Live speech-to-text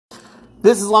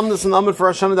This is Lamdas and Amud for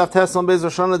Rosh HaShana Daf Tes, Lamad Beis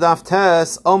Rosh HaShana Daf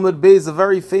Tes, Amud Beis, a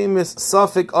very famous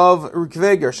suffix of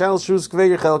Rukveger, Shal Shuz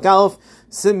Kveger Chelak Aleph,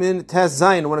 Simin Tes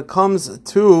Zayin. When it comes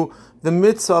to the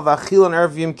mitzvah of Achilah and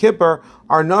Erev Yom Kippur,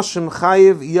 are Nashim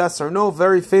Chayiv, yes or no,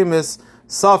 very famous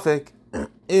suffix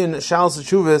in Shal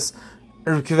Shuvas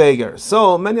Rukveger.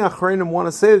 So many Achreinim want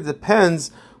to say it depends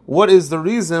what is the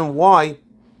reason why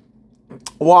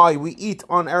we eat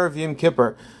on Erev Yom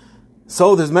Kippur.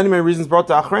 So there's many reasons brought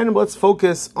to Achreinim, but let's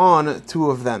focus on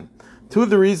two of them. Two of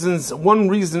the reasons, one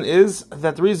reason is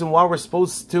that the reason why we're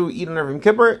supposed to eat on Yom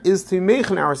Kippur is to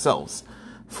meichen ourselves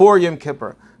for Yom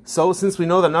Kippur. So since we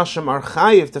know that Nashim are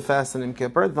chayiv to fast on Yom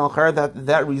Kippur,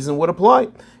 that reason would apply.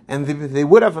 And they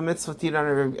would have a mitzvah to eat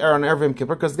on Yom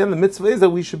Kippur, because again the mitzvah is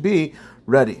that we should be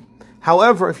ready.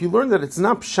 However, if you learn that it's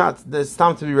not pshat, that it's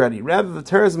time to be ready, rather the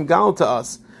Torah is megal to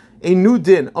us a new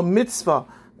din, a mitzvah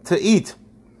to eat,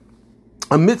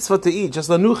 just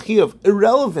a new chiyuv,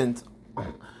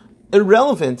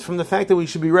 irrelevant from the fact that we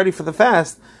should be ready for the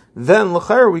fast, then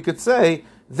l'chayr we could say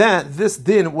that this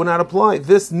din will not apply,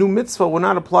 this new mitzvah will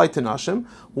not apply to nashim.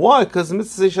 Why? Because the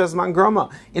mitzvah says man grama.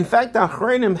 In fact, the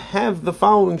Achreinim have the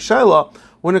following shaila.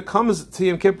 When it comes to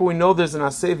Yom Kippur, we know there's an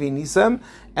aseh v'nisem,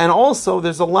 and also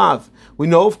there's a lav. We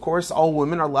know, of course, all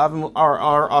women are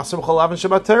aseh b'chol lav and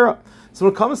Shabbat Torah. So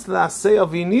when it comes to the aseh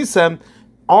of v'nisem,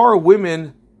 our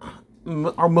women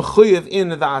are mechuyev in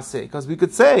the aseh, because we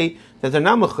could say that they're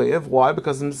not mechuyev. Why?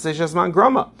 Because the mitzvah says man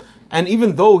grama. And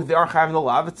even though they are having the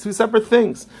lav, it's two separate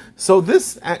things. So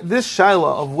this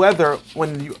shaila of whether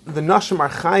when the nashim are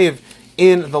chayiv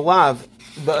in the lav,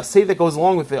 the aseh that goes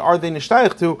along with it, are they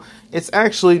nishtayich to? It's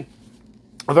actually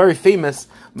a very famous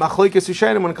machlokes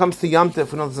rishonim when it comes to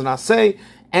yamtif. We know there's an aseh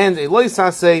and a lois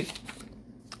aseh.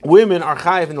 Women are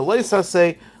chayiv in the lois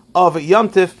aseh of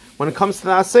yamtif. When it comes to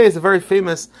the aseh, it's a very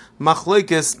famous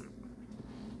machlokes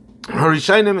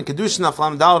rishonim and kedushin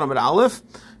aflam dalad amid aleph.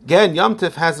 Again,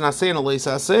 Yamtif has an aseh and a leis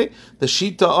aseh. The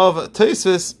shita of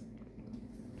Tosfos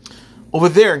over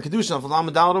there in Kedushin of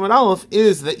Lamed Dalad and Aleph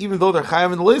is that even though they're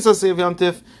chayav in the leis aseh of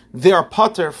Yamtif, they are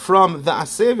pater from the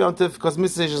aseh of Yamtif because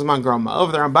mitzvah is man grama.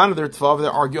 Over there, Ramban, their Tvav, they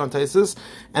argue on Tosfos,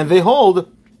 and they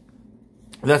hold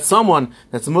that someone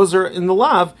that's muzer in the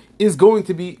lav is going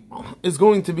to be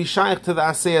shaykh to the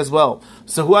aseh as well.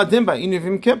 So who adim by in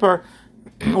Yom Kippur,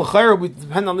 we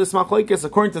depend on this machlokes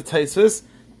according to Tosfos.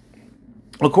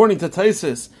 According to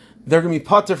Tosfos, they're going to be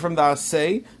pater from the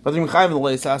aseh, but they're mechayiv in the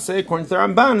leis aseh. According to the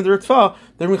Ramban and the Ritva,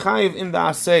 they're mechayiv in the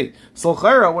aseh. So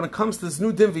when it comes to this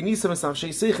new din v'nisam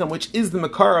nefsotechem, which is the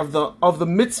makar of the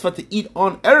mitzvah to eat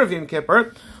on erev Yom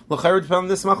Kippur, l'chayra depend on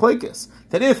this machlokes.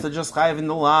 That if they're just chayiv in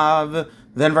the lav,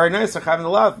 then very nice, they're chayiv in the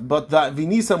lav. But the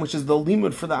v'nisam, which is the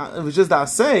limud for which is the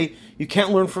aseh, you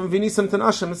can't learn from v'nisam to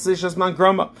nashim. It's just man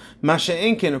grama.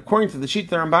 Masha'enkin, according to the sheet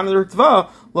the Ramban and the Ritva,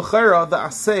 l'chayra the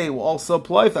aseh will also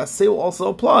apply. If the aseh will also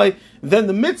apply, then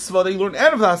the mitzvah that you learn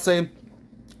out of the aseh,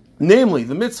 namely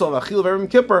the mitzvah of achilah of Yom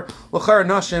Kippur, l'chayra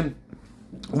nashim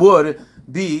would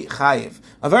be chayiv.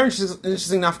 A very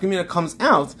interesting nafkamina comes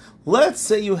out. Let's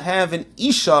say you have an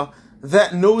isha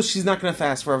that knows she's not going to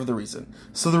fast for whatever the reason.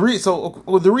 So the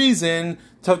reason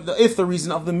if the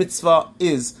reason of the mitzvah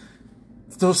is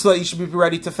so that you should be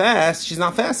ready to fast, she's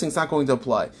not fasting, it's not going to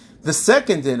apply. The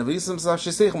second din of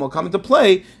Yisam will come into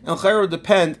play, and Chayr will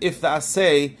depend if the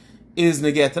aseh is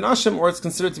neget and ashim, or it's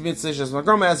considered to be mitzvah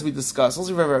magrama, as we discussed. Let's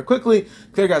review very quickly.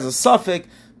 Kveger has a suffix.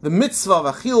 The mitzvah of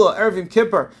Achilah Erev Yom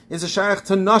Kippur is a shaykh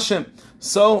to nashim.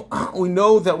 So we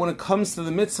know that when it comes to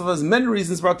the mitzvah, there's many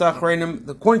reasons brought to Achreinim,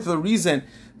 according to the reason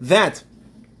that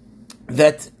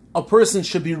a person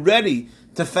should be ready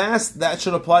to fast, that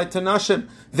should apply to nashim.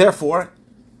 Therefore,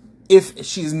 if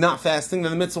she's not fasting,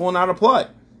 then the mitzvah will not apply.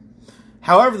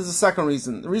 However, there's a second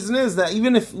reason. The reason is that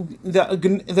even if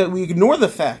that we ignore the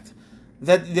fact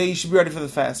that they should be ready for the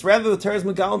fast, rather the Torah is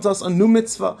megal to us a new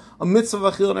mitzvah, a mitzvah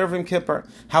of Achilah and Erev Yom Kippur.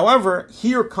 However,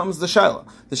 here comes the shaila.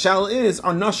 The shaila is,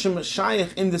 are nashim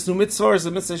shaykh in this new mitzvah, or is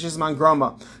the mitzvah shizman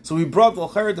grama? So we brought the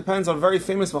l'chayr depends on very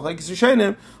famous machlokes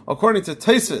rishonim. According to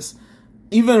Tosfos,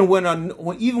 even when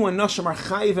nashim are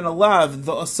chayiv in a lav,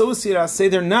 the associated say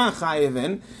they're not chayiv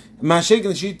in. Mashake and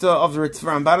the shita of the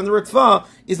Ramban and the Ritva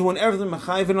is that whenever they're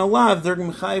mechayiv in a lav, they're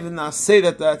mechayiv in the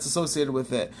aseh that's associated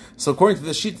with it. So according to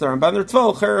the shita, the Ramban and the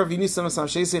Ritva, l'chayra v'nisam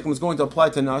nefsotechem is going to apply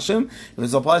to nashim. If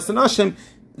it applies to nashim,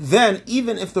 then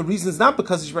even if the reason is not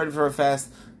because she's ready for a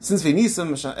fast, since v'nisam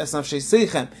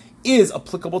nefsotechem is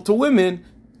applicable to women,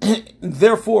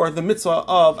 therefore the mitzvah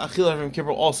of Achilah Yom Kippur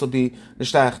will also be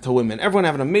nishtayach to women. Everyone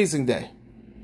have an amazing day.